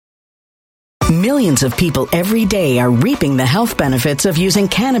Millions of people every day are reaping the health benefits of using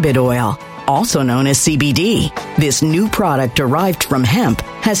cannabis oil, also known as CBD. This new product derived from hemp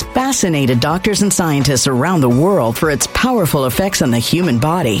has fascinated doctors and scientists around the world for its powerful effects on the human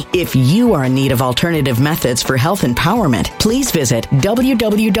body. If you are in need of alternative methods for health empowerment, please visit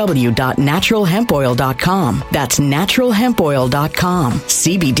www.naturalhempoil.com. That's naturalhempoil.com.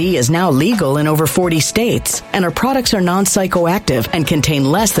 CBD is now legal in over 40 states, and our products are non-psychoactive and contain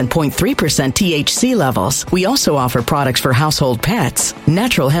less than 0.3% THC levels. We also offer products for household pets.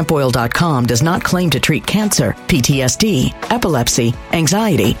 Naturalhempoil.com does not claim to treat cancer, PTSD, epilepsy,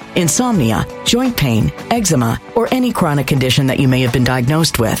 anxiety, insomnia, joint pain, eczema, or any chronic condition that you may have been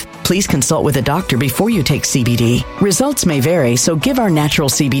diagnosed with. Please consult with a doctor before you take CBD. Results may vary, so give our natural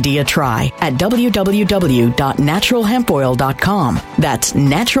CBD a try at www.naturalhempoil.com. That's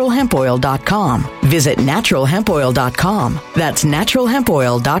naturalhempoil.com. Visit naturalhempoil.com. That's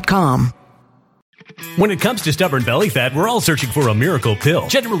naturalhempoil.com. When it comes to stubborn belly fat, we're all searching for a miracle pill.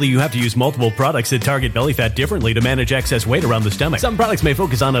 Generally, you have to use multiple products that target belly fat differently to manage excess weight around the stomach. Some products may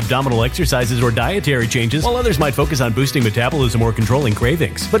focus on abdominal exercises or dietary changes, while others might focus on boosting metabolism or controlling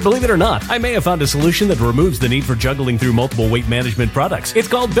cravings. But believe it or not, I may have found a solution that removes the need for juggling through multiple weight management products. It's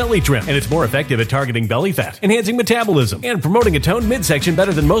called Belly Trim, and it's more effective at targeting belly fat, enhancing metabolism, and promoting a toned midsection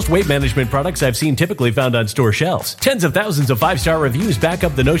better than most weight management products I've seen typically found on store shelves. Tens of thousands of 5-star reviews back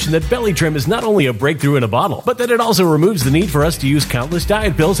up the notion that Belly Trim is not only a breakthrough in a bottle, but that it also removes the need for us to use countless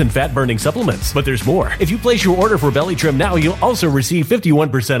diet pills and fat-burning supplements. But there's more. If you place your order for Belly Trim now, you'll also receive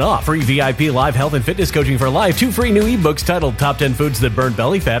 51% off, free VIP live health and fitness coaching for life, 2 free new ebooks titled Top 10 Foods That Burn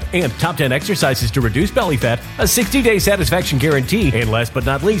Belly Fat and Top 10 Exercises to Reduce Belly Fat, a 60-day satisfaction guarantee, and last but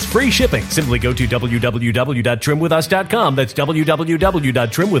not least, free shipping. Simply go to www.trimwithus.com. That's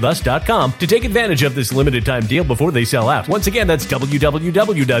www.trimwithus.com to take advantage of this limited time deal before they sell out. Once again, that's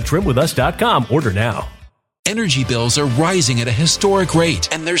www.trimwithus.com. Order now. Energy bills are rising at a historic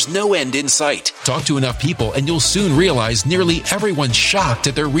rate, and there's no end in sight. Talk to enough people, and you'll soon realize nearly everyone's shocked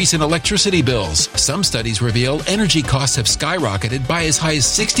at their recent electricity bills. Some studies reveal energy costs have skyrocketed by as high as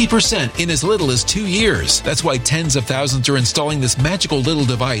 60% in as little as 2 years. That's why tens of thousands are installing this magical little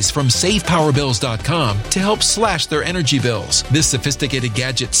device from SavePowerBills.com to help slash their energy bills. This sophisticated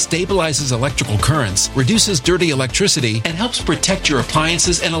gadget stabilizes electrical currents, reduces dirty electricity, and helps protect your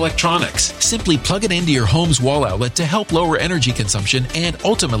appliances and electronics. Simply plug it into your home's wall outlet to help lower energy consumption and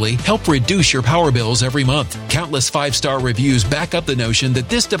ultimately help reduce your power bills every month. Countless 5-star reviews back up the notion that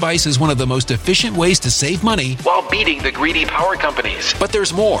this device is one of the most efficient ways to save money while beating the greedy power companies. But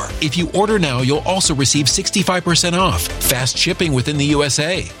there's more. If you order now, you'll also receive 65% off, fast shipping within the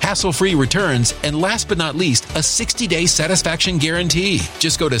USA, hassle-free returns, and last but not least, a 60-day satisfaction guarantee.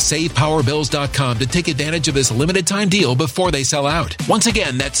 Just go to SavePowerBills.com to take advantage of this limited time deal before they sell out. Once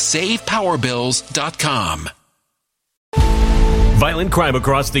again, that's SavePowerBills.com. Violent crime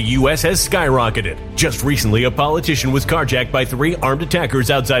across the U.S. has skyrocketed. Just recently, a politician was carjacked by 3 armed attackers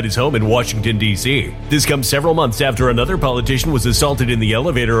outside his home in Washington, D.C. This comes several months after another politician was assaulted in the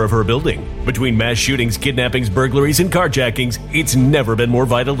elevator of her building. Between mass shootings, kidnappings, burglaries, and carjackings, it's never been more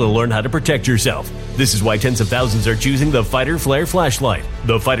vital to learn how to protect yourself. This is why tens of thousands are choosing the Fighter Flare flashlight.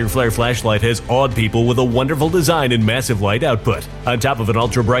 The Fighter Flare flashlight has awed people with a wonderful design and massive light output. On top of an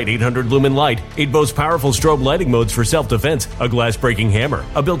ultra-bright 800-lumen light, it boasts powerful strobe lighting modes for self-defense, a glass-breaking hammer,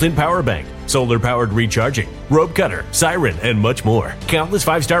 a built-in power bank, solar-powered recharging, rope cutter, siren, and much more. Countless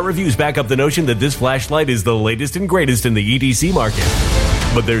 5-star reviews back up the notion that this flashlight is the latest and greatest in the EDC market.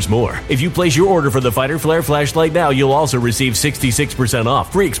 But there's more. If you place your order for the Fighter Flare flashlight now, you'll also receive 66%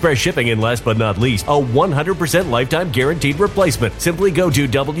 off, free express shipping, and last but not least, a 100% lifetime guaranteed replacement. Simply go to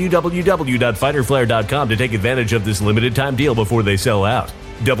www.fighterflare.com to take advantage of this limited time deal before they sell out.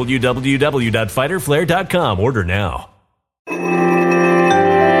 www.fighterflare.com. Order now.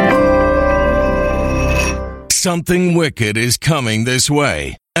 Something wicked is coming this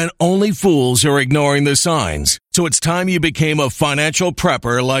way, and only fools are ignoring the signs. So it's time you became a financial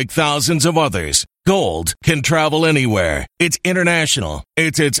prepper like thousands of others. Gold can travel anywhere. It's international.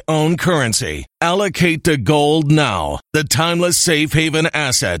 It's its own currency. Allocate to gold now, the timeless safe haven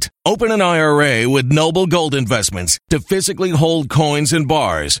asset. Open an IRA with Noble Gold Investments to physically hold coins and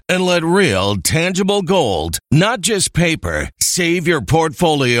bars and let real, tangible gold, not just paper, Save your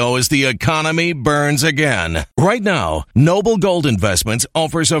portfolio as the economy burns again. Right now, Noble Gold Investments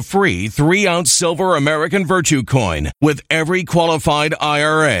offers a free 3-ounce silver American Virtue coin with every qualified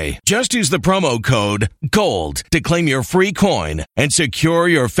IRA. Just use the promo code GOLD to claim your free coin and secure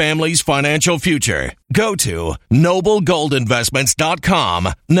your family's financial future. Go to noblegoldinvestments.com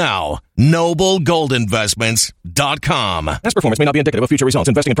now. noblegoldinvestments.com. Past performance may not be indicative of future results.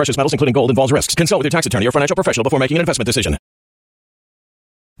 Investing in precious metals, including gold, involves risks. Consult with your tax attorney or financial professional before making an investment decision.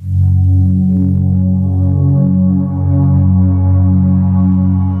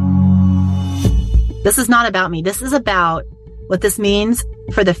 This is not about me. This is about what this means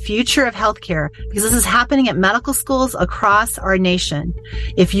for the future of healthcare, because this is happening at medical schools across our nation.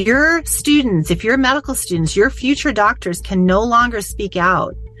 If your medical students, your future doctors can no longer speak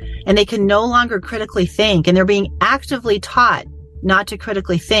out, and they can no longer critically think, and they're being actively taught not to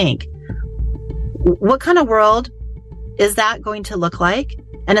critically think, what kind of world is that going to look like?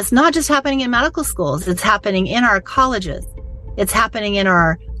 And it's not just happening in medical schools. It's happening in our colleges. It's happening in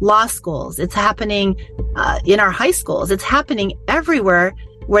our law schools. It's happening in our high schools. It's happening everywhere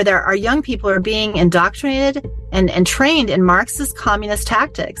where our young people are being indoctrinated and trained in Marxist communist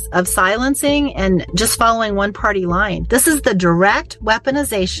tactics of silencing and just following one party line. This is the direct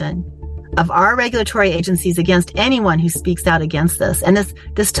weaponization of our regulatory agencies against anyone who speaks out against this. And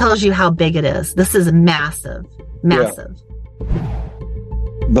this tells you how big it is. This is massive, massive. Yeah.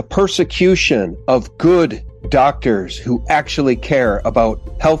 The persecution of good doctors who actually care about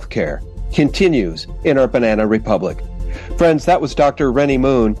healthcare continues in our banana republic. Friends, that was Dr. Reni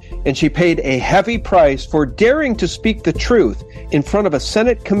Moon, and she paid a heavy price for daring to speak the truth in front of a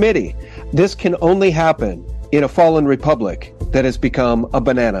Senate committee. This can only happen in a fallen republic that has become a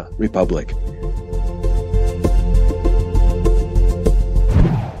banana republic.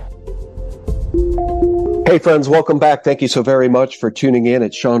 Hey friends, welcome back. Thank you so very much for tuning in.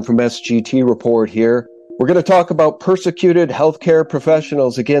 It's Sean from SGT Report here. We're going to talk about persecuted healthcare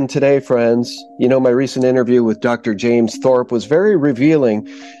professionals again today, friends. You know, my recent interview with Dr. James Thorpe was very revealing.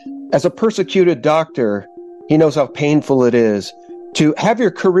 As a persecuted doctor, he knows how painful it is to have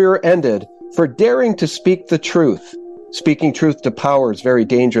your career ended for daring to speak the truth. Speaking truth to power is very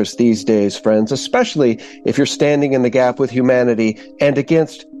dangerous these days, friends, especially if you're standing in the gap with humanity and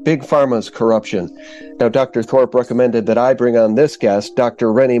against Big Pharma's corruption. Now, Dr. Thorpe recommended that I bring on this guest,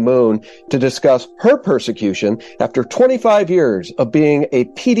 Dr. Reni Moon, to discuss her persecution after 25 years of being a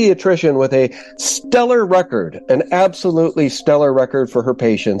pediatrician with a stellar record, an absolutely stellar record for her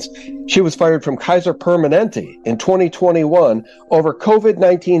patients. She was fired from Kaiser Permanente in 2021 over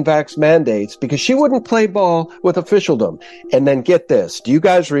COVID-19 vax mandates because she wouldn't play ball with officialdom. And then get this, do you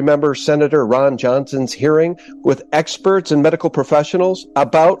guys remember Senator Ron Johnson's hearing with experts and medical professionals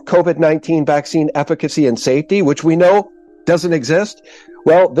about COVID-19 vaccine efficacy and safety, which we know doesn't exist?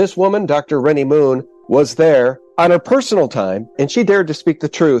 Well, this woman, Dr. Reni Moon, was there on her personal time, and she dared to speak the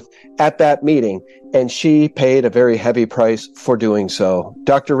truth at that meeting, and she paid a very heavy price for doing so.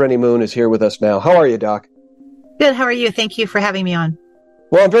 Dr. Reni Moon is here with us now. How are you, Doc? Good. How are you? Thank you for having me on.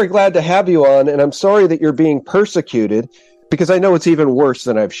 Well, I'm very glad to have you on, and I'm sorry that you're being persecuted because I know it's even worse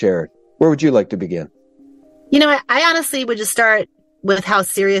than I've shared. Where would you like to begin? You know, I honestly would just start with how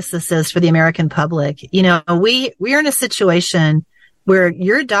serious this is for the American public. You know, we are in a situation where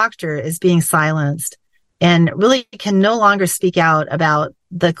your doctor is being silenced and really can no longer speak out about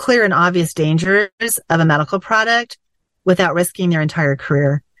the clear and obvious dangers of a medical product without risking their entire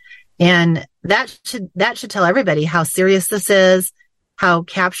career. And that should tell everybody how serious this is, how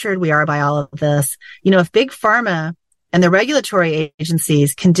captured we are by all of this. You know, if Big Pharma and the regulatory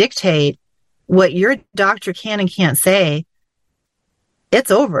agencies can dictate what your doctor can and can't say, it's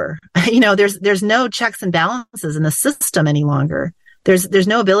over. You know, there's no checks and balances in the system any longer. There's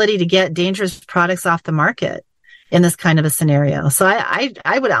no ability to get dangerous products off the market in this kind of a scenario. So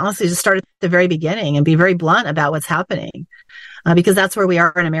I would honestly just start at the very beginning and be very blunt about what's happening, because that's where we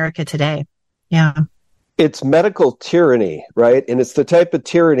are in America today. Yeah. It's medical tyranny, right? And it's the type of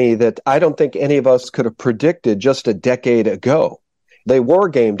tyranny that I don't think any of us could have predicted just a decade ago. They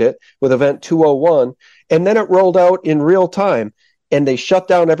war-gamed it with Event 201, and then it rolled out in real time. And they shut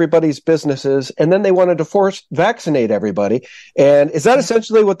down everybody's businesses, and then they wanted to force vaccinate everybody. And is that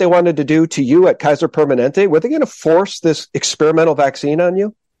essentially what they wanted to do to you at Kaiser Permanente? Were they going to force this experimental vaccine on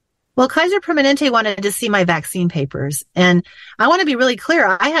you? Well, Kaiser Permanente wanted to see my vaccine papers. And I want to be really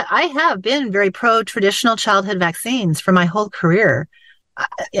clear. I have been very pro-traditional childhood vaccines for my whole career.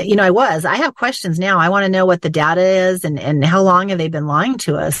 I have questions now. I want to know what the data is and how long have they been lying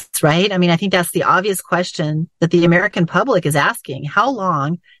to us, right? I mean, I think that's the obvious question that the American public is asking. How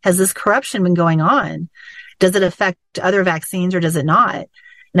long has this corruption been going on? Does it affect other vaccines or does it not?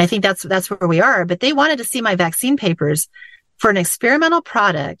 And I think that's where we are. But they wanted to see my vaccine papers for an experimental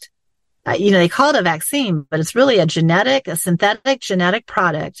product. They call it a vaccine, but it's really a synthetic genetic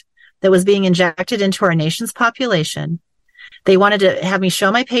product that was being injected into our nation's population. They wanted to have me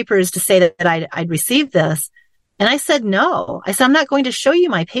show my papers to say that I'd received this. And I said, no. I said, I'm not going to show you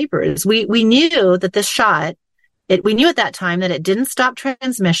my papers. We knew that this shot, we knew at that time that it didn't stop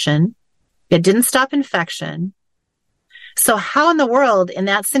transmission. It didn't stop infection. So how in the world, in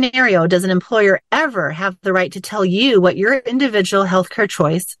that scenario, does an employer ever have the right to tell you what your individual healthcare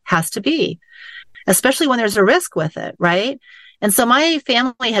choice has to be, especially when there's a risk with it, right? And so my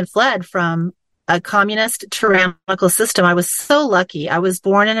family had fled from a communist tyrannical system. I was so lucky. I was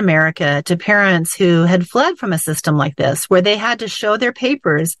born in America to parents who had fled from a system like this, where they had to show their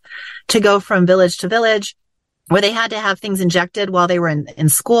papers to go from village to village, where they had to have things injected while they were in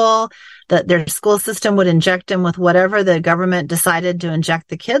school, that their school system would inject them with whatever the government decided to inject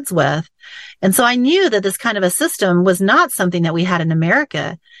the kids with. And so I knew that this kind of a system was not something that we had in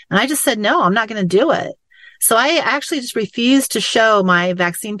America. And I just said, no, I'm not going to do it. So I actually just refused to show my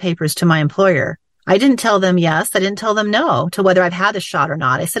vaccine papers to my employer. I didn't tell them yes. I didn't tell them no to whether I've had the shot or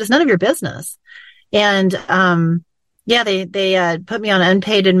not. I said, it's none of your business. And, they put me on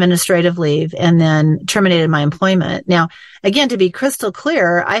unpaid administrative leave and then terminated my employment. Now, again, to be crystal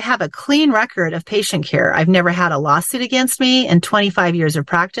clear, I have a clean record of patient care. I've never had a lawsuit against me in 25 years of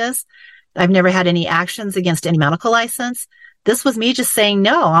practice. I've never had any actions against any medical license. This was me just saying,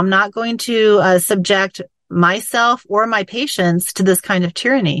 no, I'm not going to subject myself or my patients to this kind of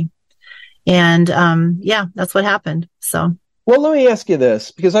tyranny. And that's what happened. So. Well, let me ask you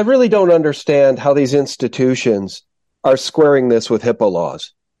this, because I really don't understand how these institutions are squaring this with HIPAA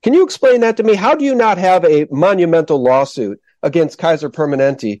laws. Can you explain that to me? How do you not have a monumental lawsuit against Kaiser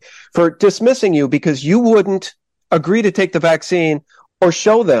Permanente for dismissing you because you wouldn't agree to take the vaccine or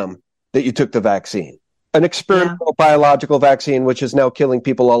show them that you took the vaccine? An experimental biological vaccine, which is now killing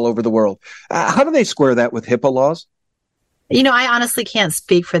people all over the world. How do they square that with HIPAA laws? I honestly can't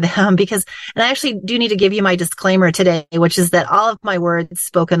speak for them and I actually do need to give you my disclaimer today, which is that all of my words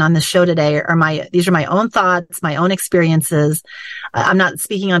spoken on the show today these are my own thoughts, my own experiences. I'm not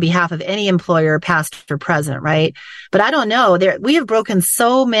speaking on behalf of any employer, past or present, right? But I don't know. We have broken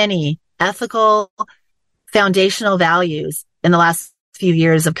so many ethical, foundational values in the last few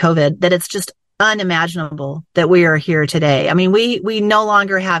years of COVID that it's just unimaginable that we are here today. I mean, we no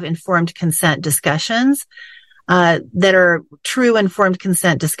longer have informed consent discussions. That are true informed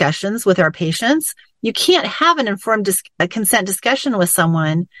consent discussions with our patients. You can't have an informed consent discussion with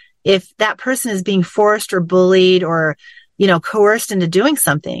someone if that person is being forced or bullied or, coerced into doing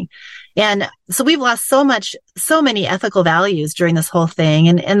something. And so we've lost so many ethical values during this whole thing.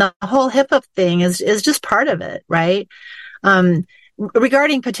 And the whole HIPAA thing is just part of it, right?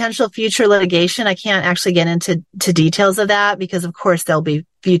 Regarding potential future litigation, I can't actually get into details of that because, of course, there'll be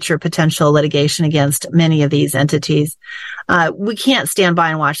future potential litigation against many of these entities. We can't stand by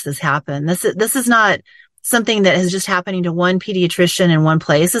and watch this happen. This is not something that is just happening to one pediatrician in one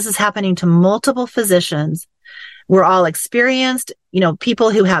place. This is happening to multiple physicians. We're all experienced, people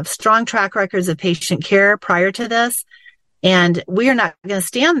who have strong track records of patient care prior to this. And we are not going to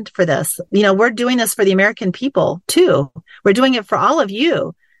stand for this. We're doing this for the American people too. We're doing it for all of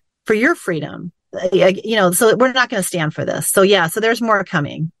you, for your freedom. So we're not going to stand for this. So there's more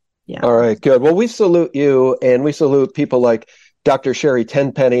coming. Yeah. All right, good. Well, we salute you, and we salute people like Dr. Sherry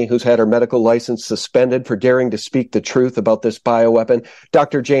Tenpenny, who's had her medical license suspended for daring to speak the truth about this bioweapon.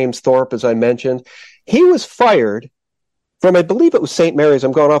 Dr. James Thorpe, as I mentioned, he was fired from, I believe it was St. Mary's.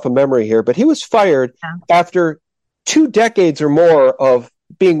 I'm going off of memory here, but he was fired after 2 decades or more of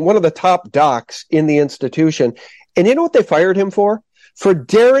being one of the top docs in the institution. And you know what they fired him for? For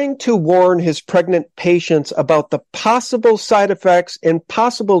daring to warn his pregnant patients about the possible side effects and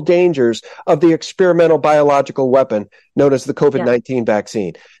possible dangers of the experimental biological weapon known as the COVID-19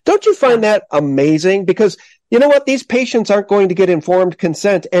 vaccine. Don't you find that amazing? Because you know what? These patients aren't going to get informed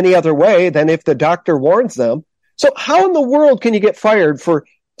consent any other way than if the doctor warns them. So how in the world can you get fired for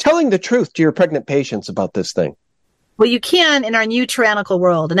telling the truth to your pregnant patients about this thing? Well, you can in our new tyrannical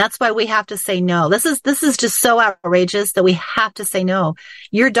world, and that's why we have to say no. This is just so outrageous that we have to say no.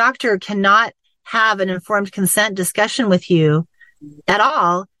 Your doctor cannot have an informed consent discussion with you at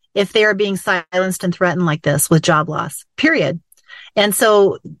all if they are being silenced and threatened like this with job loss, period. And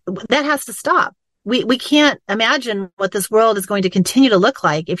so that has to stop. We can't imagine what this world is going to continue to look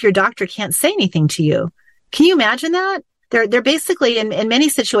like if your doctor can't say anything to you. Can you imagine that? They're basically in many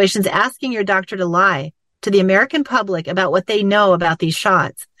situations asking your doctor to lie to the American public about what they know about these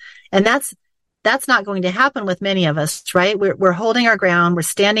shots. And that's that's not going to happen with many of us, right? We're holding our ground. We're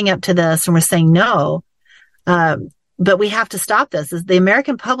standing up to this and we're saying no. But we have to stop this. The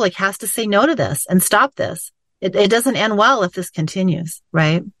American public has to say no to this and stop this. It doesn't end well if this continues,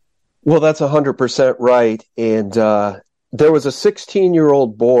 right? Well, that's 100% right. And there was a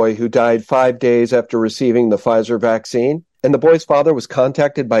 16-year-old boy who died 5 days after receiving the Pfizer vaccine. And the boy's father was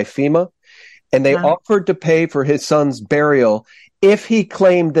contacted by FEMA, and they offered to pay for his son's burial if he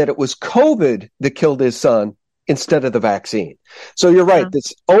claimed that it was COVID that killed his son instead of the vaccine. So you're right.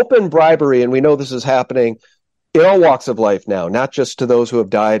 This open bribery, and we know this is happening in all walks of life now, not just to those who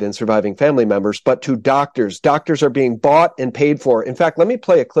have died and surviving family members, but to doctors. Doctors are being bought and paid for. In fact, let me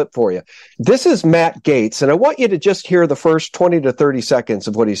play a clip for you. This is Matt Gaetz, and I want you to just hear the first 20 to 30 seconds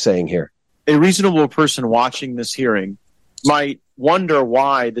of what he's saying here. A reasonable person watching this hearing might wonder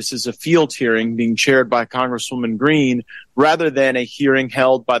why this is a field hearing being chaired by Congresswoman Green rather than a hearing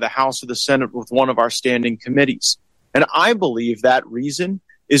held by the House or the Senate with one of our standing committees. And I believe that reason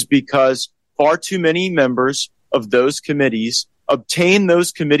is because far too many members of those committees obtain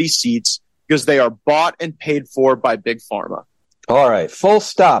those committee seats because they are bought and paid for by Big Pharma. All right, full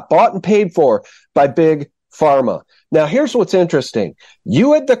stop. Bought and paid for by Big Pharma. Now, here's what's interesting.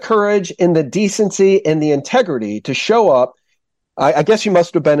 You had the courage and the decency and the integrity to show up. I guess you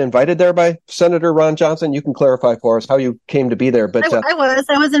must have been invited there by Senator Ron Johnson. You can clarify for us how you came to be there. But I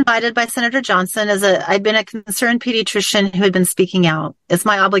was invited by Senator Johnson I'd been a concerned pediatrician who had been speaking out. It's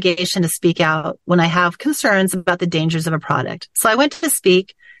my obligation to speak out when I have concerns about the dangers of a product. So I went to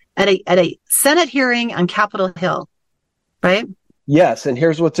speak at a Senate hearing on Capitol Hill, right? Yes, and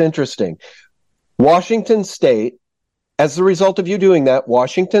here's what's interesting. Washington State, as a result of you doing that,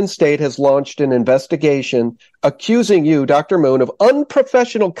 Washington State has launched an investigation accusing you, Dr. Moon, of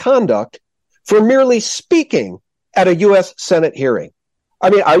unprofessional conduct for merely speaking at a U.S. Senate hearing. I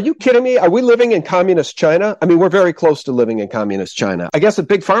mean, are you kidding me? Are we living in communist China? I mean, we're very close to living in communist China. I guess if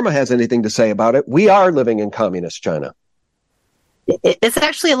Big Pharma has anything to say about it, we are living in communist China. It's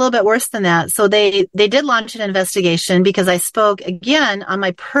actually a little bit worse than that. So they did launch an investigation because I spoke again on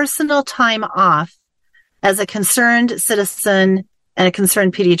my personal time off as a concerned citizen and a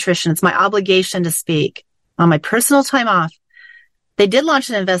concerned pediatrician. It's my obligation to speak on my personal time off. They did launch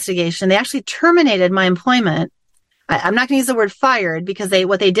an investigation. They actually terminated my employment. I'm not going to use the word fired because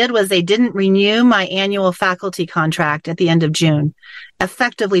what they did was they didn't renew my annual faculty contract at the end of June,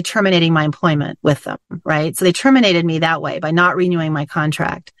 effectively terminating my employment with them, right? So they terminated me that way by not renewing my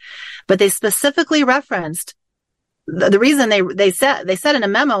contract. But they specifically referenced the reason they said in a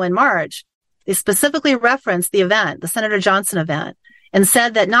memo in March, they specifically referenced the event, the Senator Johnson event, and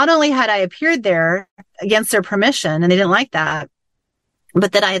said that not only had I appeared there against their permission, and they didn't like that,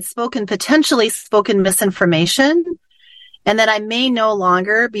 but that I had potentially spoken misinformation, and that I may no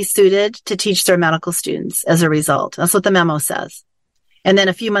longer be suited to teach their medical students as a result. That's what the memo says. And then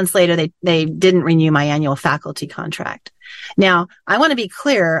a few months later, they didn't renew my annual faculty contract. Now, I want to be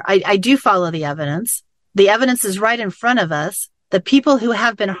clear. I do follow the evidence. The evidence is right in front of us. The people who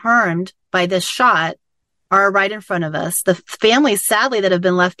have been harmed by this shot are right in front of us. The families, sadly, that have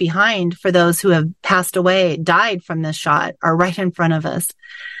been left behind for those who have passed away, died from this shot, are right in front of us.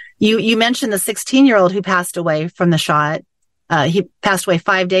 You mentioned the 16-year-old who passed away from the shot. He passed away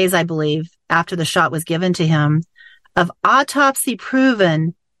 5 days, I believe, after the shot was given to him, of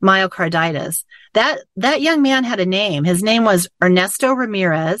autopsy-proven myocarditis. That young man had a name. His name was Ernesto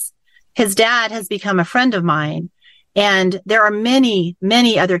Ramirez. His dad has become a friend of mine. And there are many,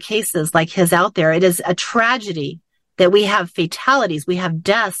 many other cases like his out there. It is a tragedy that we have fatalities. We have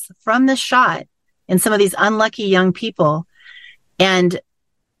deaths from this shot in some of these unlucky young people. And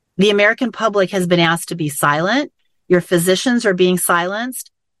the American public has been asked to be silent. Your physicians are being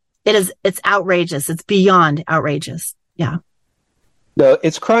silenced. It's outrageous. It's beyond outrageous. Yeah. No,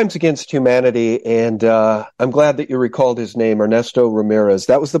 it's crimes against humanity, and I'm glad that you recalled his name, Ernesto Ramirez.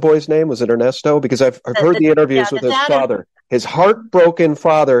 That was the boy's name? Was it Ernesto? Because I've heard the interviews with his father. His heartbroken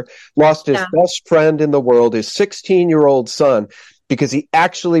father lost his best friend in the world, his 16-year-old son, because he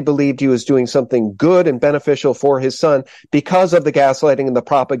actually believed he was doing something good and beneficial for his son because of the gaslighting and the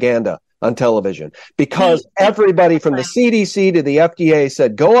propaganda on television. Because everybody from the CDC to the FDA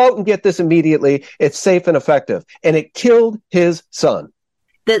said, go out and get this immediately. It's safe and effective. And it killed his son.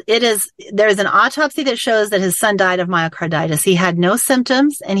 There's an autopsy that shows that his son died of myocarditis. He had no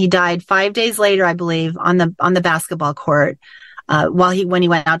symptoms, and he died 5 days later, I believe, on the basketball court, when he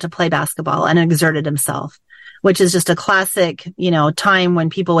went out to play basketball and exerted himself. which is just a classic, time when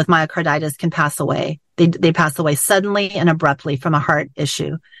people with myocarditis can pass away. They pass away suddenly and abruptly from a heart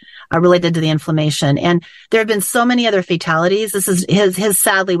issue related to the inflammation. And there have been so many other fatalities. This is his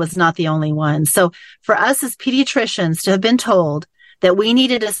sadly was not the only one. So for us as pediatricians to have been told that we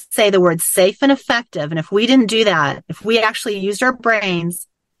needed to say the word safe and effective, and if we didn't do that, if we actually used our brains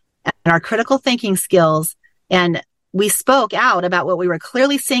and our critical thinking skills and we spoke out about what we were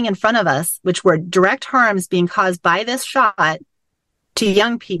clearly seeing in front of us, which were direct harms being caused by this shot to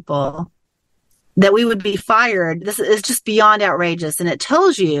young people, that we would be fired. This is just beyond outrageous. And it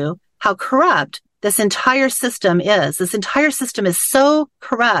tells you how corrupt this entire system is. This entire system is so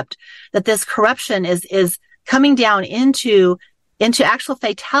corrupt that this corruption is coming down into actual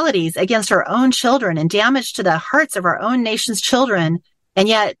fatalities against our own children and damage to the hearts of our own nation's children. And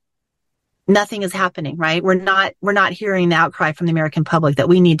yet nothing is happening, right? We're not hearing the outcry from the American public that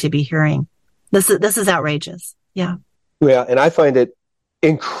we need to be hearing. This is outrageous. Yeah. Yeah. And I find it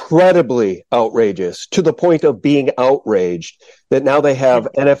incredibly outrageous to the point of being outraged that now they have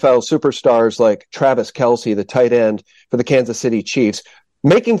NFL superstars like Travis Kelce, the tight end for the Kansas City Chiefs,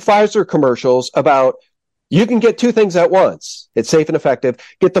 making Pfizer commercials about you can get two things at once. It's safe and effective.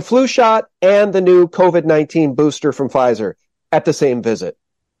 Get the flu shot and the new COVID-19 booster from Pfizer at the same visit.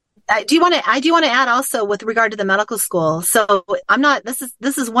 I do want to add also with regard to the medical school. So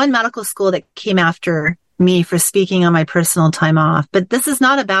this is one medical school that came after me for speaking on my personal time off, but this is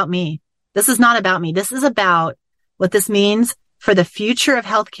not about me. This is not about me. This is about what this means for the future of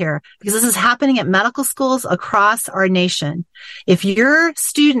healthcare, because this is happening at medical schools across our nation. If your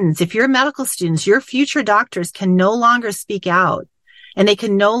medical students, your future doctors can no longer speak out and they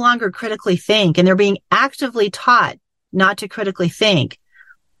can no longer critically think, and they're being actively taught not to critically think,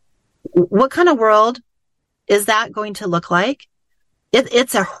 what kind of world is that going to look like?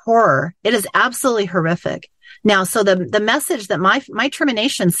 It's a horror. It is absolutely horrific. Now, so the message that my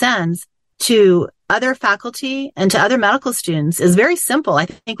termination sends to other faculty and to other medical students is very simple. I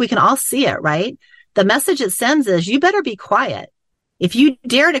think we can all see it, right? The message it sends is you better be quiet. If you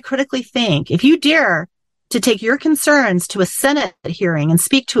dare to critically think, if you dare to take your concerns to a Senate hearing and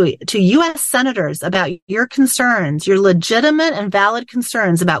speak to U.S. senators about your concerns, your legitimate and valid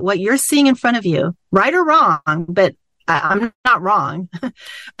concerns about what you're seeing in front of you, right or wrong, but I'm not wrong,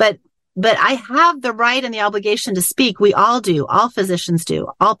 but I have the right and the obligation to speak. We all do. All physicians do.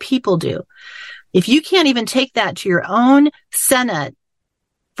 All people do. If you can't even take that to your own Senate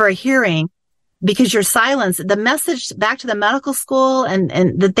for a hearing because you're silenced, the message back to the medical school and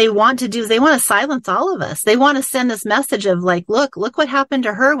that they want to do is they want to silence all of us. They want to send this message of like, look what happened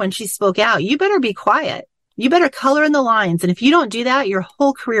to her when she spoke out. You better be quiet. You better color in the lines. And if you don't do that, your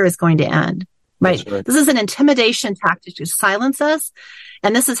whole career is going to end. Right. This is an intimidation tactic to silence us.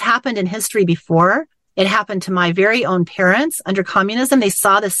 And this has happened in history before. It happened to my very own parents under communism. They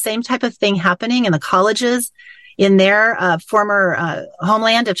saw the same type of thing happening in the colleges in their former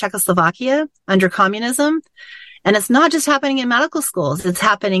homeland of Czechoslovakia under communism. And it's not just happening in medical schools. It's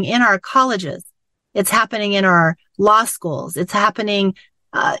happening in our colleges. It's happening in our law schools. It's happening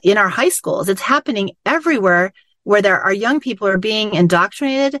in our high schools. It's happening everywhere where our young people are being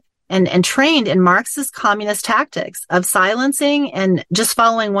indoctrinated and trained in Marxist communist tactics of silencing and just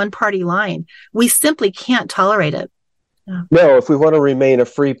following one party line. We simply can't tolerate it. Yeah. No, if we want to remain a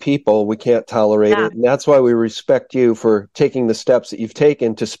free people, we can't tolerate it. And that's why we respect you for taking the steps that you've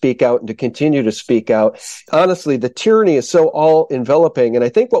taken to speak out and to continue to speak out. Honestly, the tyranny is so all enveloping. And I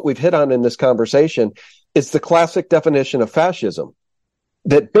think what we've hit on in this conversation is the classic definition of fascism,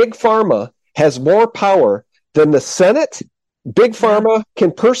 that Big Pharma has more power than the Senate. Big Pharma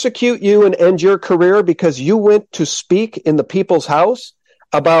can persecute you and end your career because you went to speak in the people's house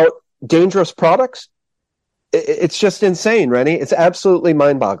about dangerous products. It's just insane, Reni. It's absolutely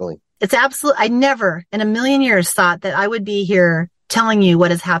mind-boggling. I never in a million years thought that I would be here telling you what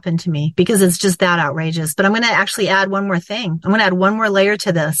has happened to me because it's just that outrageous. But I'm going to actually add one more thing. I'm going to add one more layer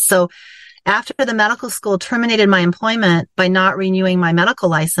to this. So after the medical school terminated my employment by not renewing my medical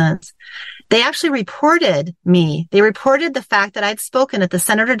license, they actually reported me. They reported the fact that I'd spoken at the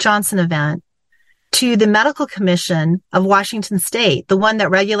Senator Johnson event to the Medical Commission of Washington State, the one that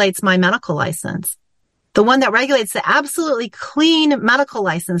regulates my medical license, the one that regulates the absolutely clean medical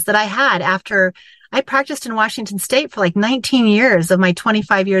license that I had after I practiced in Washington State for like 19 years of my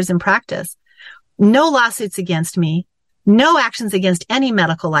 25 years in practice. No lawsuits against me, no actions against any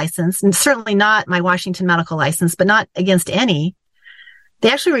medical license, and certainly not my Washington medical license, but not against any.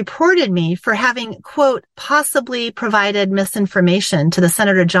 They actually reported me for having, quote, possibly provided misinformation to the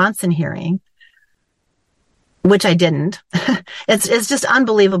Senator Johnson hearing. which I didn't. It's just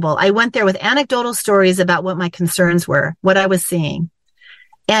unbelievable. I went there with anecdotal stories about what my concerns were, what I was seeing.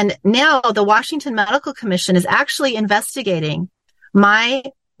 And now the Washington Medical Commission is actually investigating my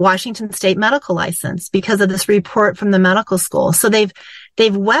Washington State medical license because of this report from the medical school. So they've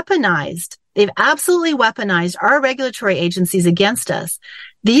absolutely weaponized our regulatory agencies against us.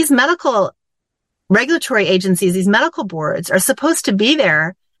 These medical regulatory agencies, these medical boards are supposed to be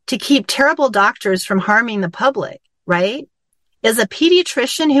there to keep terrible doctors from harming the public, right? As a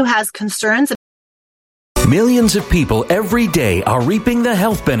pediatrician who has concerns. Millions of people every day are reaping the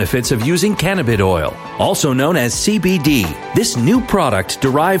health benefits of using cannabis oil, also known as CBD. This new product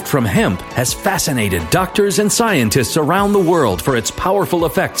derived from hemp has fascinated doctors and scientists around the world for its powerful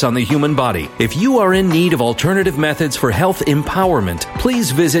effects on the human body. If you are in need of alternative methods for health empowerment, please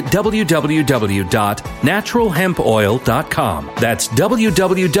visit www.naturalhempoil.com. That's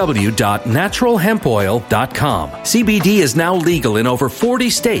www.naturalhempoil.com. CBD is now legal in over 40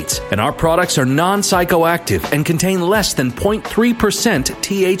 states, and our products are non-psychoactive and contain less than 0.3%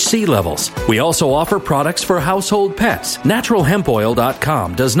 THC levels. We also offer products for household pets.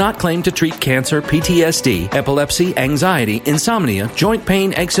 NaturalHempOil.com does not claim to treat cancer, PTSD, epilepsy, anxiety, insomnia, joint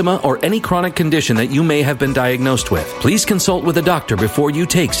pain, eczema, or any chronic condition that you may have been diagnosed with. Please consult with a doctor before you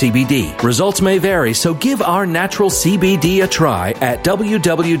take CBD. Results may vary, so give our natural CBD a try at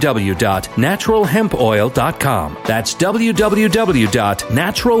www.naturalhempoil.com. That's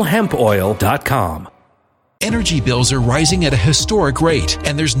www.naturalhempoil.com. Energy bills are rising at a historic rate,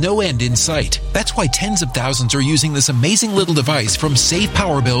 and there's no end in sight. That's why tens of thousands are using this amazing little device from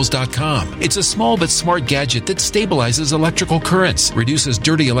SavePowerBills.com. It's a small but smart gadget that stabilizes electrical currents, reduces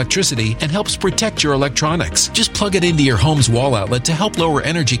dirty electricity, and helps protect your electronics. Just plug it into your home's wall outlet to help lower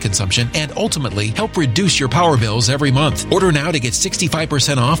energy consumption and ultimately help reduce your power bills every month. Order now to get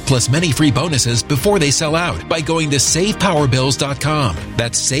 65% off plus many free bonuses before they sell out by going to SavePowerBills.com.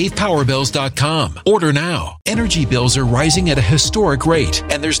 That's SavePowerBills.com. Order now. Energy bills are rising at a historic rate,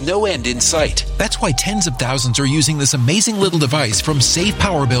 and there's no end in sight. That's why tens of thousands are using this amazing little device from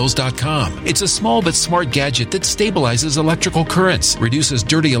SavePowerBills.com. It's a small but smart gadget that stabilizes electrical currents, reduces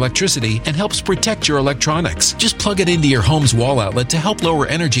dirty electricity, and helps protect your electronics. Just plug it into your home's wall outlet to help lower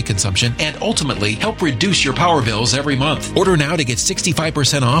energy consumption and ultimately help reduce your power bills every month. Order now to get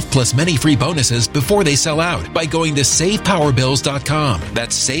 65% off plus many free bonuses before they sell out by going to SavePowerBills.com.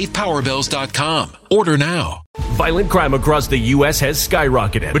 That's SavePowerBills.com. Order now. Violent crime across the U.S. has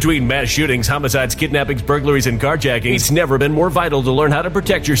skyrocketed. Between mass shootings, homicides, kidnappings, burglaries, and carjacking, it's never been more vital to learn how to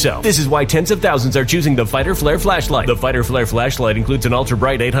protect yourself. This is why tens of thousands are choosing the Fighter Flare flashlight. The Fighter Flare flashlight includes an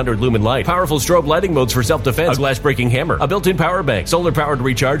ultra-bright 800 lumen light, powerful strobe lighting modes for self-defense, a glass-breaking hammer, a built-in power bank, solar-powered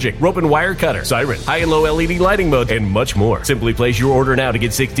recharging, rope and wire cutter, siren, high and low LED lighting mode, and much more. Simply place your order now to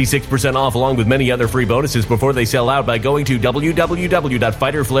get 66% off along with many other free bonuses before they sell out by going to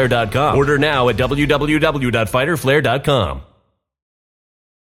www.fighterflare.com. Order now at www.fighterflare.com.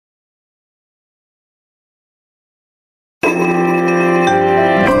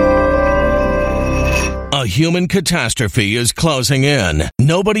 A human catastrophe is closing in.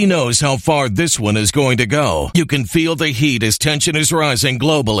 Nobody knows how far this one is going to go. You can feel the heat as tension is rising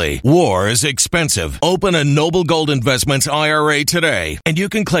globally. War is expensive. Open a Noble Gold Investments IRA today, and you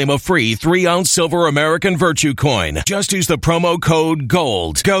can claim a free 3-ounce silver American Virtue coin. Just use the promo code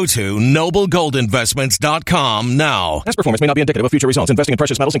GOLD. Go to noblegoldinvestments.com now. Past performance may not be indicative of future results. Investing in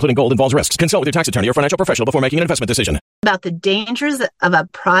precious metals, including gold, involves risks. Consult with your tax attorney or financial professional before making an investment decision. About the dangers of a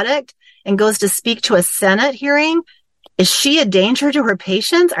product and goes to speak to a Senate hearing. Is she a danger to her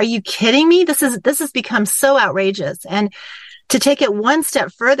patients? Are you kidding me? This has become so outrageous. And to take it one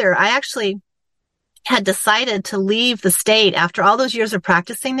step further, I actually had decided to leave the state after all those years of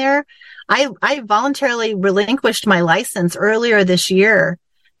practicing there. I voluntarily relinquished my license earlier this year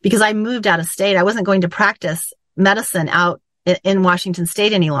because I moved out of state. I wasn't going to practice medicine out in Washington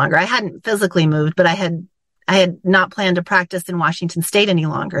State any longer. I hadn't physically moved, but I had not planned to practice in Washington State any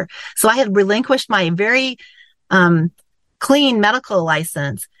longer. So I had relinquished my very clean medical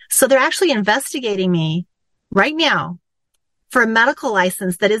license. So they're actually investigating me right now for a medical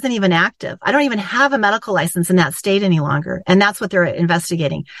license that isn't even active. I don't even have a medical license in that state any longer. And that's what they're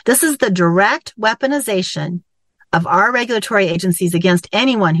investigating. This is the direct weaponization of our regulatory agencies against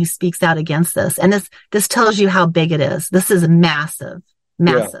anyone who speaks out against this. And this tells you how big it is. This is massive.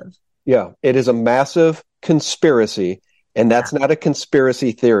 Yeah, it is a massive conspiracy, and that's not a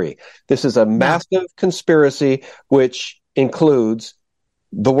conspiracy theory. This is a massive conspiracy which includes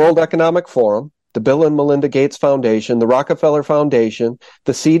the World Economic Forum, the Bill and Melinda Gates Foundation, the Rockefeller Foundation,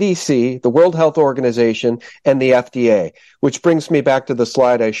 the CDC, the World Health Organization, and the FDA, which brings me back to the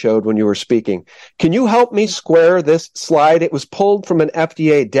slide I showed when you were speaking. Can you help me square this slide? It was pulled from an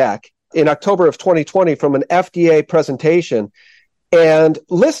FDA deck in October of 2020 from an FDA presentation, and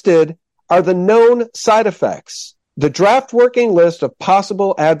listed are the known side effects. The draft working list of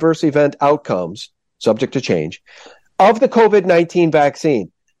possible adverse event outcomes, subject to change, of the COVID-19 vaccine.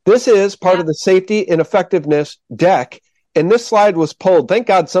 This is part of the safety and effectiveness deck, and this slide was pulled. Thank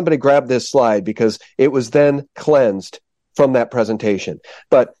God somebody grabbed this slide because it was then cleansed from that presentation.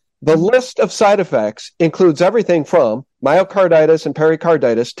 But the list of side effects includes everything from myocarditis and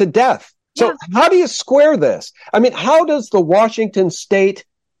pericarditis to death. So how do you square this? I mean, how does the Washington State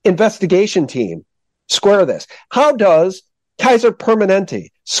investigation team square this? How does Kaiser Permanente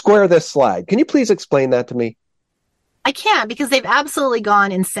square this slide? Can you please explain that to me? I can't, because they've absolutely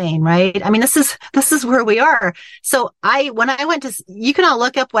gone insane, right? I mean, this is where we are. So when I went to, you can all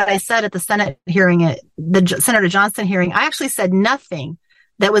look up what I said at the Senate hearing, at the Senator Johnson hearing. I actually said nothing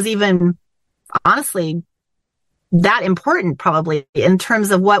that was even, honestly, that important, probably, in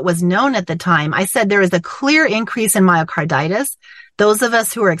terms of what was known at the time. I said there is a clear increase in myocarditis. Those of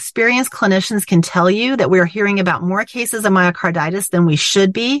us who are experienced clinicians can tell you that we're hearing about more cases of myocarditis than we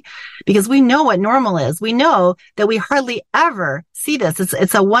should be, because we know what normal is. We know that we hardly ever see this.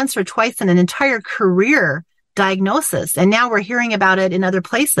 It's a once or twice in an entire career diagnosis. And now we're hearing about it in other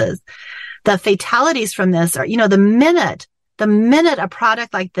places. The fatalities from this are, the minute a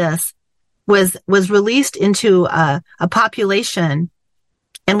product like this was released into a population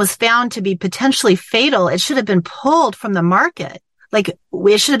and was found to be potentially fatal, it should have been pulled from the market. Like,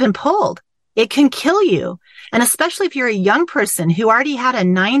 it should have been pulled. It can kill you. And especially if you're a young person who already had a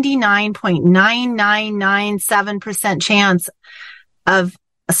 99.9997% chance of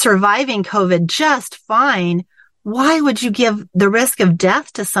surviving COVID just fine, why would you give the risk of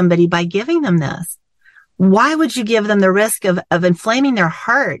death to somebody by giving them this? Why would you give them the risk of inflaming their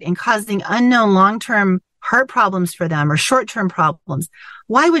heart and causing unknown long-term heart problems for them or short-term problems?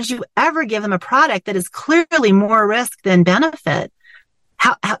 Why would you ever give them a product that is clearly more risk than benefit?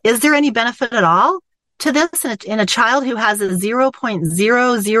 How is there any benefit at all to this in a child who has a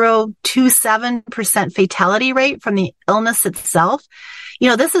 0.0027% fatality rate from the illness itself?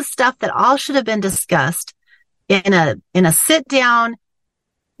 This is stuff that all should have been discussed in a sit-down,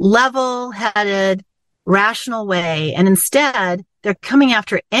 level-headed, rational way. And instead, they're coming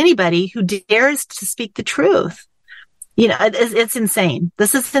after anybody who dares to speak the truth. It's insane.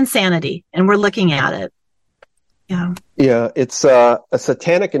 This is insanity, and we're looking at it. Yeah, it's a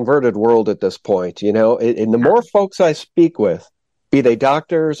satanic inverted world at this point, and the more folks I speak with, be they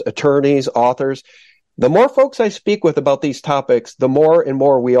doctors, attorneys, authors, the more folks I speak with about these topics, the more and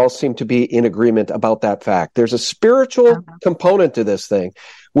more we all seem to be in agreement about that fact. There's a spiritual component to this thing,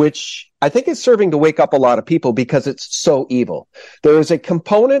 which I think is serving to wake up a lot of people because it's so evil. There is a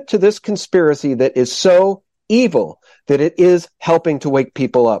component to this conspiracy that is so evil that it is helping to wake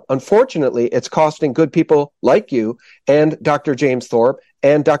people up. Unfortunately, it's costing good people like you and Dr. James Thorpe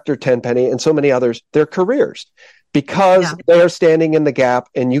and Dr. Tenpenny and so many others their careers because they are standing in the gap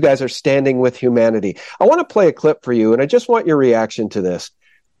and you guys are standing with humanity. I want to play a clip for you, and I just want your reaction to this.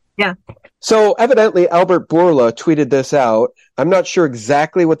 Yeah. So evidently, Albert Bourla tweeted this out. I'm not sure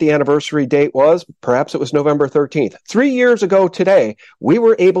exactly what the anniversary date was. Perhaps it was November 13th. 3 years ago today, we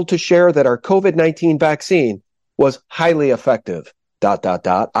were able to share that our COVID-19 vaccine was highly effective, ...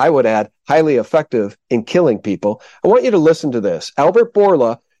 I would add highly effective in killing people. I want you to listen to this. Albert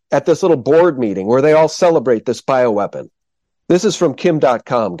Bourla at this little board meeting where they all celebrate this bioweapon. This is from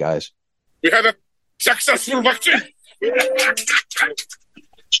Kim.com, guys. We have a successful vaccine.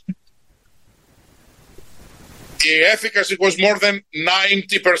 The efficacy was more than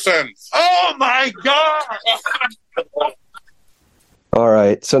 90%. Oh, my God! All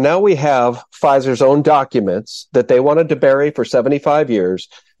right. So now we have Pfizer's own documents that they wanted to bury for 75 years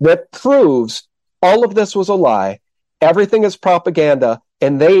that proves all of this was a lie. Everything is propaganda,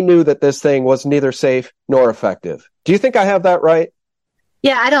 and they knew that this thing was neither safe nor effective. Do you think I have that right?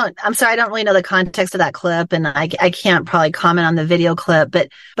 Yeah, I'm sorry, I don't really know the context of that clip, and I can't probably comment on the video clip, but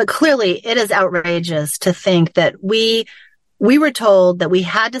clearly it is outrageous to think that we were told that we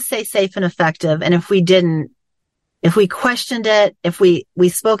had to say safe and effective, and if we didn't, if we questioned it, if we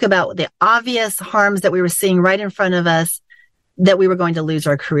spoke about the obvious harms that we were seeing right in front of us, that we were going to lose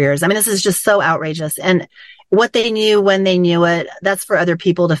our careers. I mean, this is just so outrageous. And what they knew when they knew it, that's for other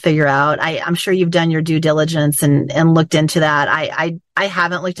people to figure out. I'm sure you've done your due diligence and looked into that. I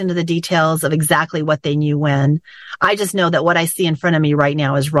haven't looked into the details of exactly what they knew when. I just know that what I see in front of me right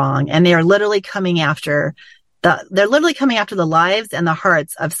now is wrong. And they are literally coming after the lives and the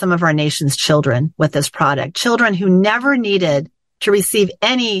hearts of some of our nation's children with this product. Children who never needed to receive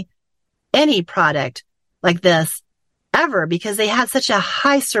any product like this ever, because they had such a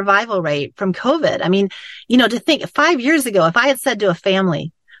high survival rate from COVID. I mean, to think 5 years ago, if I had said to a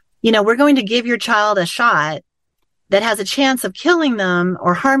family, we're going to give your child a shot that has a chance of killing them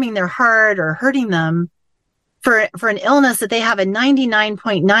or harming their heart or hurting them for an illness that they have a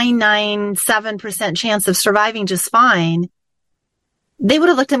 99.997% chance of surviving just fine, they would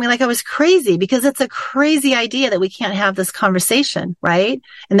have looked at me like I was crazy, because it's a crazy idea that we can't have this conversation, right?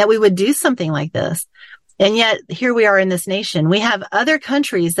 And that we would do something like this. And yet here we are in this nation. We have other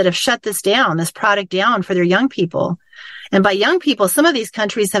countries that have shut this product down for their young people. And by young people, some of these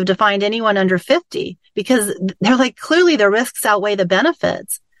countries have defined anyone under 50, because they're like, clearly the risks outweigh the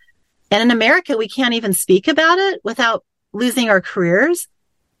benefits. And in America, we can't even speak about it without losing our careers.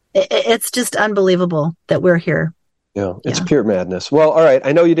 It's just unbelievable that we're here. Yeah, it's pure madness. Well, all right.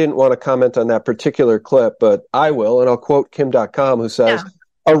 I know you didn't want to comment on that particular clip, but I will. And I'll quote Kim.com, who says,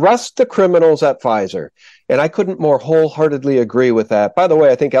 arrest the criminals at Pfizer. And I couldn't more wholeheartedly agree with that. By the way,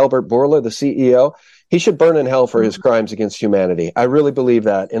 I think Albert Bourla, the CEO, he should burn in hell for his crimes against humanity. I really believe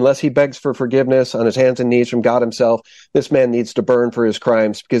that. Unless he begs for forgiveness on his hands and knees from God himself, this man needs to burn for his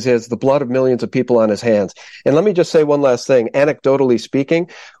crimes, because he has the blood of millions of people on his hands. And let me just say one last thing. Anecdotally speaking,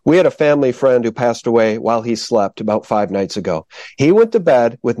 we had a family friend who passed away while he slept about 5 nights ago. He went to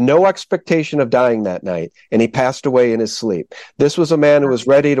bed with no expectation of dying that night, and he passed away in his sleep. This was a man who was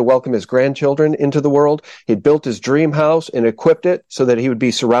ready to welcome his grandchildren into the world. He'd built his dream house and equipped it so that he would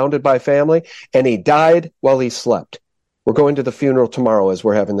be surrounded by family, and he died while he slept. We're going to the funeral tomorrow as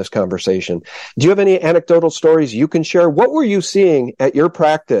we're having this conversation. Do you have any anecdotal stories you can share? What were you seeing at your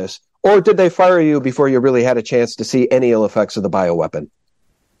practice, or did they fire you before you really had a chance to see any ill effects of the bioweapon?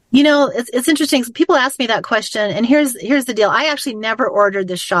 It's interesting. People ask me that question, and here's the deal. I actually never ordered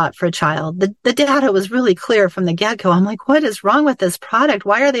this shot for a child. The data was really clear from the get-go. I'm like, what is wrong with this product?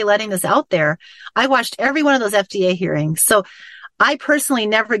 Why are they letting this out there? I watched every one of those FDA hearings. So I personally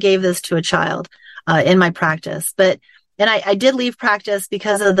never gave this to a child in my practice. And I did leave practice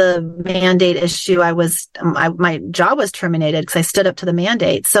because of the mandate issue. My job was terminated because I stood up to the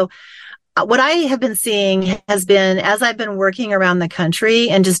mandate. So what I have been seeing has been, as I've been working around the country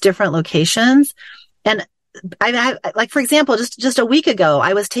in just different locations, and I like, for example, just a week ago,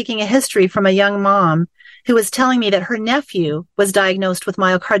 I was taking a history from a young mom who was telling me that her nephew was diagnosed with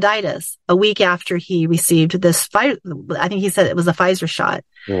myocarditis a week after he received this, I think he said it was a Pfizer shot,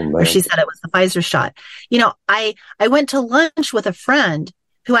 or she said it was the Pfizer shot. I went to lunch with a friend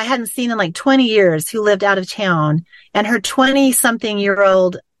who I hadn't seen in like 20 years, who lived out of town, and her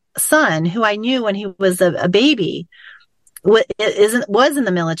 20-something-year-old son, who I knew when he was a baby, was in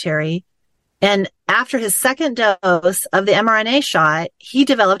the military. And after his second dose of the mRNA shot, he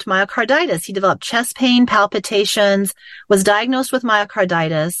developed myocarditis. He developed chest pain, palpitations, was diagnosed with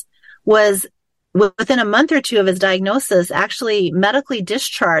myocarditis, was within a month or two of his diagnosis actually medically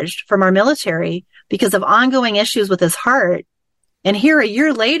discharged from our military because of ongoing issues with his heart. And here a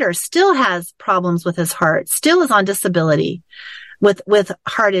year later, still has problems with his heart, still is on disability with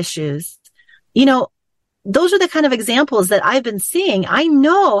heart issues. Those are the kind of examples that I've been seeing. I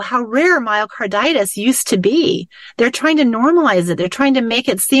know how rare myocarditis used to be. They're trying to normalize it. They're trying to make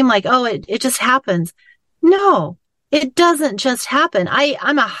it seem like, it just happens. No, it doesn't just happen.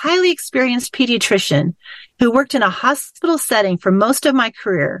 I'm a highly experienced pediatrician who worked in a hospital setting for most of my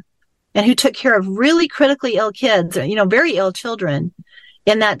career and who took care of really critically ill kids, very ill children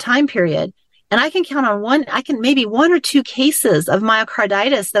in that time period. And I can count on maybe one or two cases of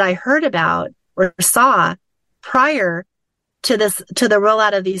myocarditis that I heard about or saw prior to the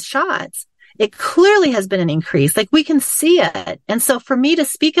rollout of these shots. It clearly has been an increase. Like, we can see it. And so for me to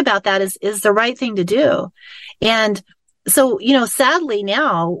speak about that is the right thing to do. And so, sadly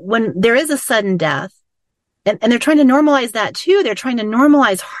now, when there is a sudden death, and they're trying to normalize that too. They're trying to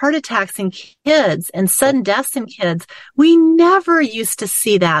normalize heart attacks in kids and sudden deaths in kids. We never used to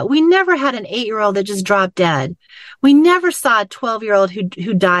see that. We never had an 8-year-old that just dropped dead. We never saw a 12-year-old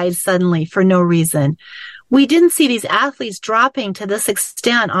who died suddenly for no reason. We didn't see these athletes dropping to this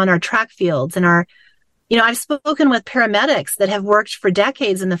extent on our track fields and I've spoken with paramedics that have worked for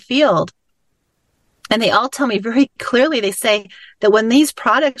decades in the field. And they all tell me very clearly, they say that when these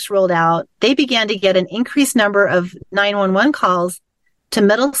products rolled out, they began to get an increased number of 911 calls to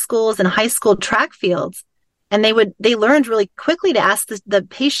middle schools and high school track fields. And they learned really quickly to ask the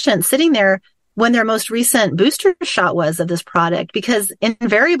patient sitting there when their most recent booster shot was of this product, because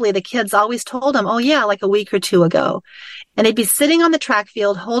invariably the kids always told them, oh yeah, like a week or two ago. And they'd be sitting on the track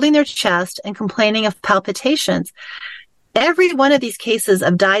field, holding their chest and complaining of palpitations. Every one of these cases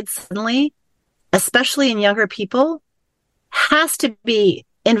of died suddenly, especially in younger people, has to be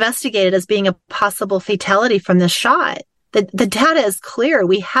investigated as being a possible fatality from this shot. The data is clear.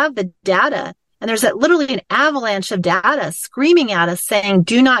 We have the data. And there's literally an avalanche of data screaming at us saying,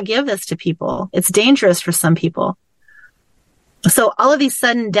 do not give this to people. It's dangerous for some people. So all of these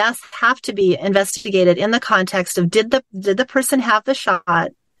sudden deaths have to be investigated in the context of, did the person have the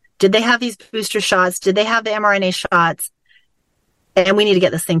shot? Did they have these booster shots? Did they have the mRNA shots? And we need to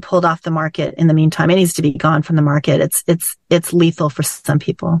get this thing pulled off the market in the meantime. It needs to be gone from the market. It's lethal for some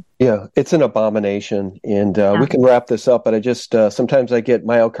people. Yeah, it's an abomination. And we can wrap this up, but I just, sometimes I get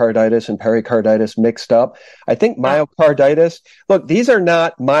myocarditis and pericarditis mixed up. I think myocarditis, look, these are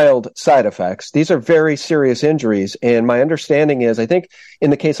not mild side effects. These are very serious injuries. And my understanding is, I think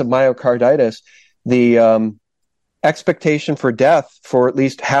in the case of myocarditis, the expectation for death for at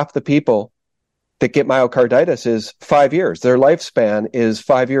least half the people that get myocarditis is 5 years. Their lifespan is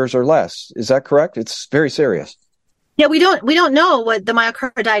 5 years or less. Is that correct? It's very serious. Yeah, we don't know what the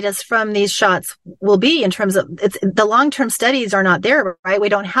myocarditis from these shots will be in terms of the long-term studies are not there, right? We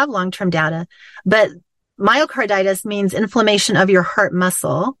don't have long-term data, but myocarditis means inflammation of your heart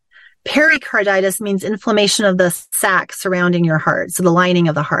muscle. Pericarditis means inflammation of the sac surrounding your heart. So the lining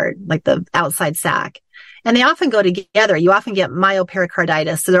of the heart, like the outside sac. And they often go together. You often get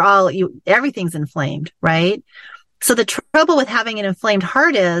myopericarditis. So everything's inflamed, right? So the trouble with having an inflamed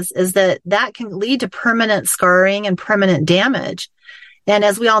heart is that can lead to permanent scarring and permanent damage. And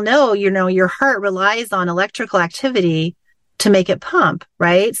as we all know, your heart relies on electrical activity to make it pump,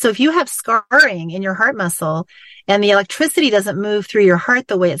 right? So if you have scarring in your heart muscle and the electricity doesn't move through your heart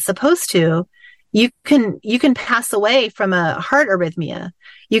the way it's supposed to, you can pass away from a heart arrhythmia.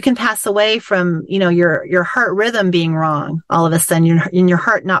 You can pass away from, your heart rhythm being wrong all of a sudden, your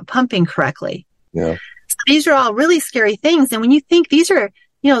heart not pumping correctly. Yeah. So these are all really scary things. And when you think these are,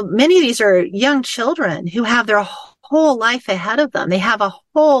 many of these are young children who have their whole life ahead of them. They have a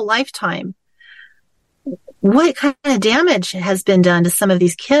whole lifetime. What kind of damage has been done to some of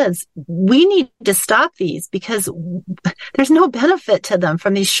these kids? We need to stop these because there's no benefit to them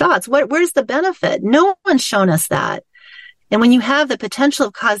from these shots. Where's the benefit? No one's shown us that. And when you have the potential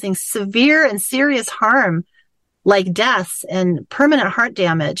of causing severe and serious harm, like deaths and permanent heart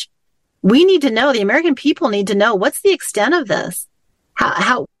damage, we need to know, the American people need to know, what's the extent of this?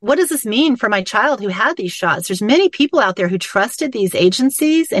 What does this mean for my child who had these shots? There's many people out there who trusted these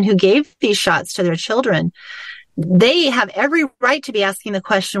agencies and who gave these shots to their children. They have every right to be asking the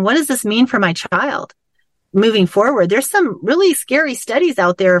question, what does this mean for my child moving forward? There's some really scary studies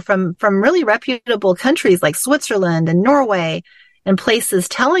out there from really reputable countries like Switzerland and Norway and places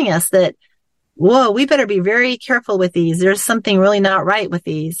telling us that, whoa, we better be very careful with these. There's something really not right with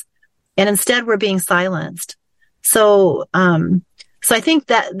these. And instead we're being silenced. So I think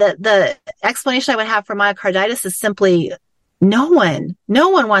that the explanation I would have for myocarditis is simply no one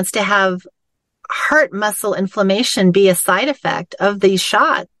wants to have heart muscle inflammation be a side effect of these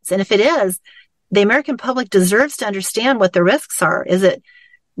shots. And if it is, the American public deserves to understand what the risks are.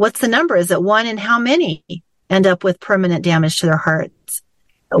 What's the number? Is it one in how many end up with permanent damage to their hearts?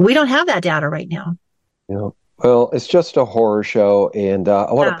 We don't have that data right now. Yeah. Well, it's just a horror show, and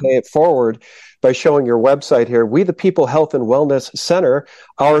I want to pay it forward by showing your website here, We the People Health and Wellness Center.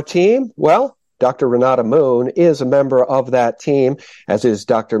 Our team, well, Dr. Renata Moon is a member of that team, as is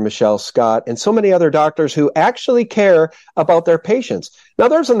Dr. Michelle Scott, and so many other doctors who actually care about their patients. Now,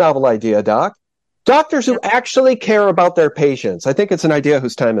 there's a novel idea, Doc. Doctors who actually care about their patients. I think it's an idea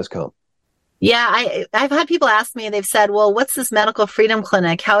whose time has come. Yeah, I've had people ask me, they've said, well, what's this medical freedom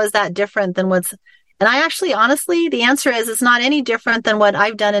clinic? How is that different than and I actually, honestly, the answer is it's not any different than what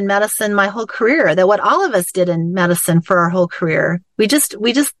I've done in medicine my whole career, that what all of us did in medicine for our whole career.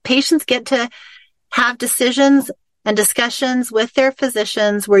 Patients get to have decisions and discussions with their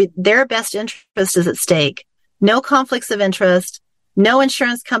physicians where their best interest is at stake. No conflicts of interest, no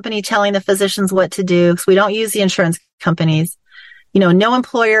insurance company telling the physicians what to do, because we don't use the insurance companies. No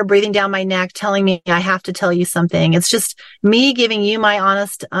employer breathing down my neck telling me I have to tell you something. It's just me giving you my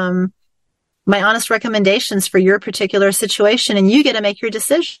honest recommendations for your particular situation, and you get to make your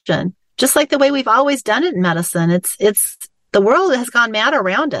decision, just like the way we've always done it in medicine. It's the world has gone mad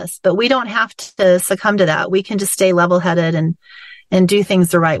around us, but we don't have to succumb to that. We can just stay level-headed and do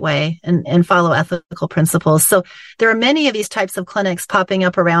things the right way and follow ethical principles. So there are many of these types of clinics popping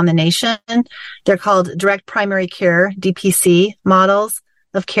up around the nation. They're called direct primary care, DPC models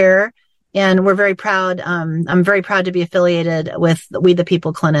of care. And we're very proud. I'm very proud to be affiliated with We the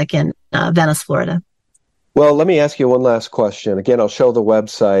People Clinic in Venice, Florida. Well, let me ask you one last question. Again, I'll show the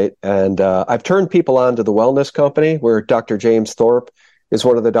website. And I've turned people on to the Wellness Company, where Dr. James Thorpe is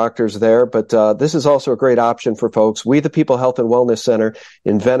one of the doctors there. But this is also a great option for folks. We the People Health and Wellness Center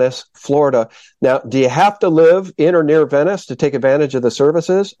in Venice, Florida. Now, do you have to live in or near Venice to take advantage of the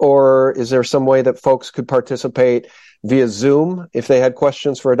services? Or is there some way that folks could participate via Zoom if they had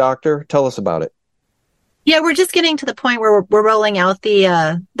questions for a doctor? Tell us about it. Yeah, we're just getting to the point where we're rolling out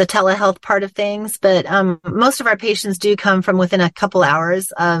the telehealth part of things. But most of our patients do come from within a couple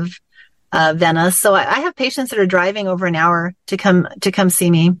hours of Venice. So I have patients that are driving over an hour to come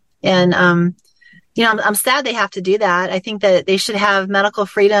see me. And, I'm sad they have to do that. I think that they should have medical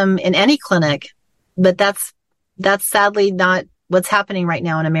freedom in any clinic, but that's sadly not what's happening right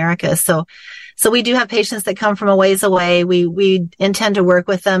now in America. So we do have patients that come from a ways away. We intend to work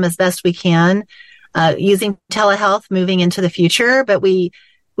with them as best we can, using telehealth moving into the future, but we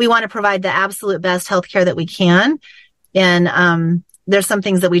want to provide the absolute best healthcare that we can. And, there's some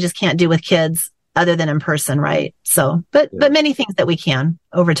things that we just can't do with kids other than in person, right? So, but many things that we can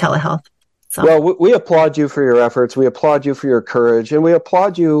over telehealth. So. Well, we applaud you for your efforts. We applaud you for your courage, and we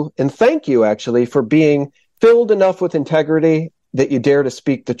applaud you and thank you actually for being filled enough with integrity that you dare to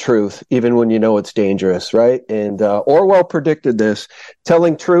speak the truth, even when you know it's dangerous, right? And Orwell predicted this.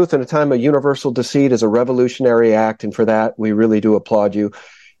 Telling truth in a time of universal deceit is a revolutionary act, and for that, we really do applaud you.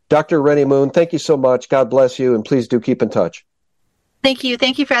 Dr. Reni Moon, thank you so much. God bless you, and please do keep in touch. Thank you.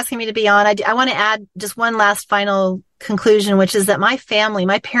 Thank you for asking me to be on. I want to add just one last final conclusion, which is that my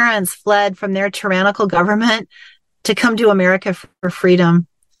parents fled from their tyrannical government to come to America for freedom.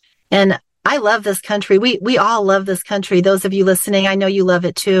 And I love this country. We all love this country. Those of you listening, I know you love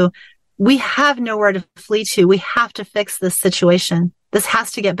it too. We have nowhere to flee to. We have to fix this situation. This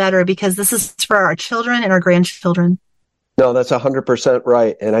has to get better because this is for our children and our grandchildren. No, that's 100%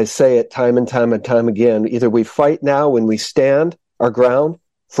 right. And I say it time and time and time again. Either we fight now when we stand our ground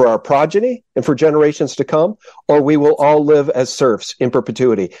for our progeny and for generations to come, or we will all live as serfs in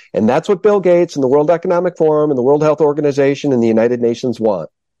perpetuity. And that's what Bill Gates and the World Economic Forum and the World Health Organization and the United Nations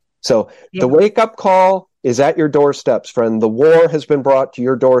want. So The wake-up call is at your doorsteps, friend. The war has been brought to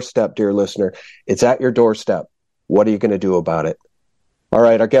your doorstep, dear listener. It's at your doorstep. What are you going to do about it? All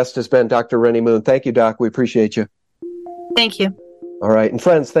right, our guest has been Dr. Reni Moon. Thank you, Doc. We appreciate you. Thank you. All right. And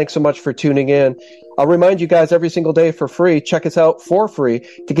friends, thanks so much for tuning in. I'll remind you guys every single day for free. Check us out for free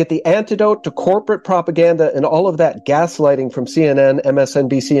to get the antidote to corporate propaganda and all of that gaslighting from CNN,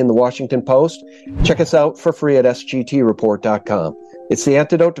 MSNBC, and the Washington Post. Check us out for free at sgtreport.com. It's the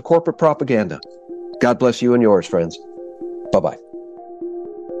antidote to corporate propaganda. God bless you and yours, friends. Bye-bye.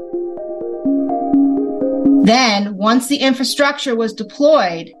 Then, once the infrastructure was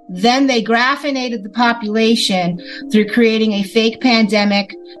deployed, then they graphinated the population through creating a fake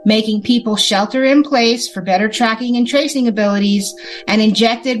pandemic, making people shelter in place for better tracking and tracing abilities, and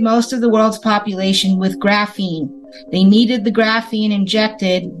injected most of the world's population with graphene. They needed the graphene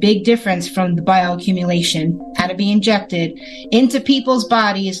injected, big difference from the bioaccumulation, had to be injected into people's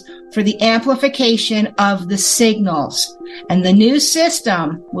bodies for the amplification of the signals. And the new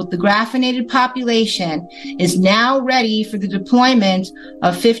system with the graphinated population is now ready for the deployment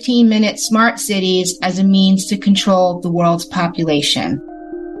of 15-minute smart cities as a means to control the world's population.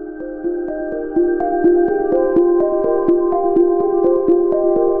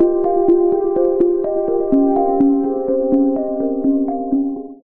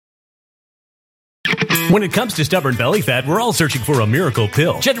 When it comes to stubborn belly fat, we're all searching for a miracle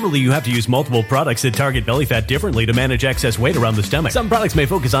pill. Generally, you have to use multiple products that target belly fat differently to manage excess weight around the stomach. Some products may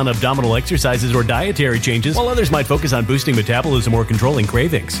focus on abdominal exercises or dietary changes, while others might focus on boosting metabolism or controlling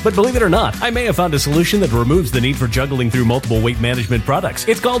cravings. But believe it or not, I may have found a solution that removes the need for juggling through multiple weight management products.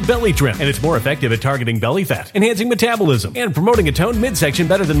 It's called Belly Trim, and it's more effective at targeting belly fat, enhancing metabolism, and promoting a toned midsection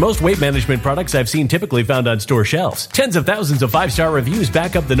better than most weight management products I've seen typically found on store shelves. Tens of thousands of 5-star reviews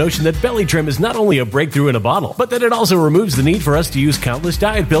back up the notion that Belly Trim is not only a breakthrough breakthrough in a bottle, but then it also removes the need for us to use countless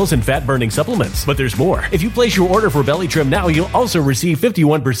diet pills and fat-burning supplements. But there's more. If you place your order for Belly Trim now, you'll also receive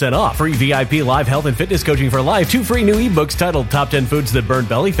 51% off, free VIP live health and fitness coaching for life, 2 free new ebooks titled Top 10 Foods That Burn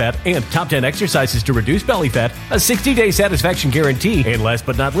Belly Fat and Top 10 Exercises to Reduce Belly Fat, a 60-day satisfaction guarantee, and last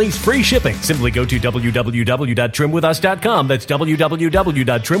but not least, free shipping. Simply go to www.trimwithus.com. That's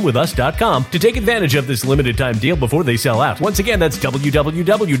www.trimwithus.com to take advantage of this limited time deal before they sell out. Once again, that's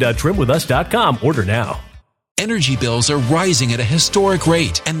www.trimwithus.com. Order now. Energy bills are rising at a historic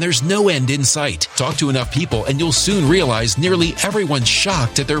rate, and there's no end in sight. Talk to enough people, and you'll soon realize nearly everyone's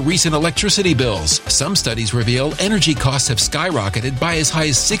shocked at their recent electricity bills. Some studies reveal energy costs have skyrocketed by as high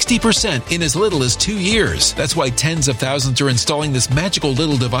as 60% in as little as 2 years. That's why tens of thousands are installing this magical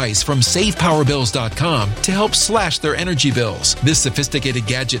little device from SavePowerBills.com to help slash their energy bills. This sophisticated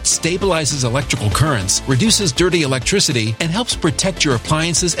gadget stabilizes electrical currents, reduces dirty electricity, and helps protect your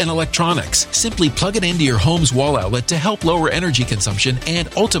appliances and electronics. Simply plug it into your home's wall outlet to help lower energy consumption and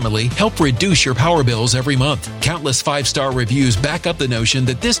ultimately help reduce your power bills every month. Countless 5-star reviews back up the notion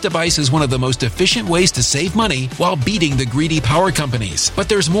that this device is one of the most efficient ways to save money while beating the greedy power companies. But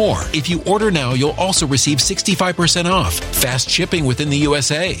there's more. If you order now, you'll also receive 65% off, fast shipping within the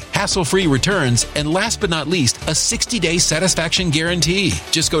USA, hassle-free returns, and last but not least, a 60-day satisfaction guarantee.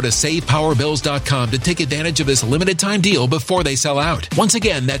 Just go to SavePowerBills.com to take advantage of this limited time deal before they sell out. Once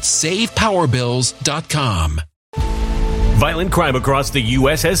again, that's SavePowerBills.com. Violent crime across the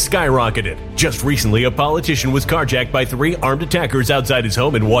U.S. has skyrocketed. Just recently, a politician was carjacked by 3 armed attackers outside his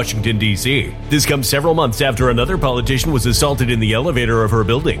home in Washington, D.C. This comes several months after another politician was assaulted in the elevator of her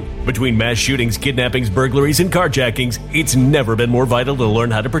building. Between mass shootings, kidnappings, burglaries, and carjackings, it's never been more vital to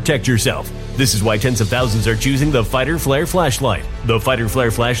learn how to protect yourself. This is why tens of thousands are choosing the Fighter Flare flashlight. The Fighter Flare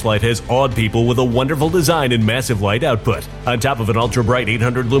flashlight has awed people with a wonderful design and massive light output. On top of an ultra-bright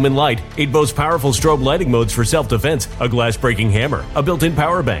 800-lumen light, it boasts powerful strobe lighting modes for self-defense, a glass-breaking hammer, a built-in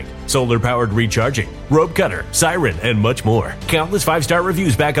power bank, solar-powered recharging, rope cutter, siren, and much more. Countless 5-star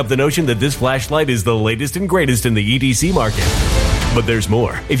reviews back up the notion that this flashlight is the latest and greatest in the EDC market. But there's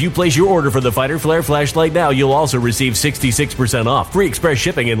more. If you place your order for the Fighter Flare flashlight now, you'll also receive 66% off, free express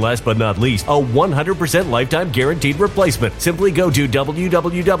shipping, and last but not least, a 100% lifetime guaranteed replacement. Simply go to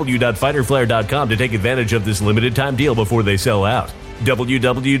www.fighterflare.com to take advantage of this limited time deal before they sell out.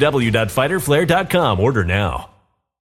 www.fighterflare.com. Order now.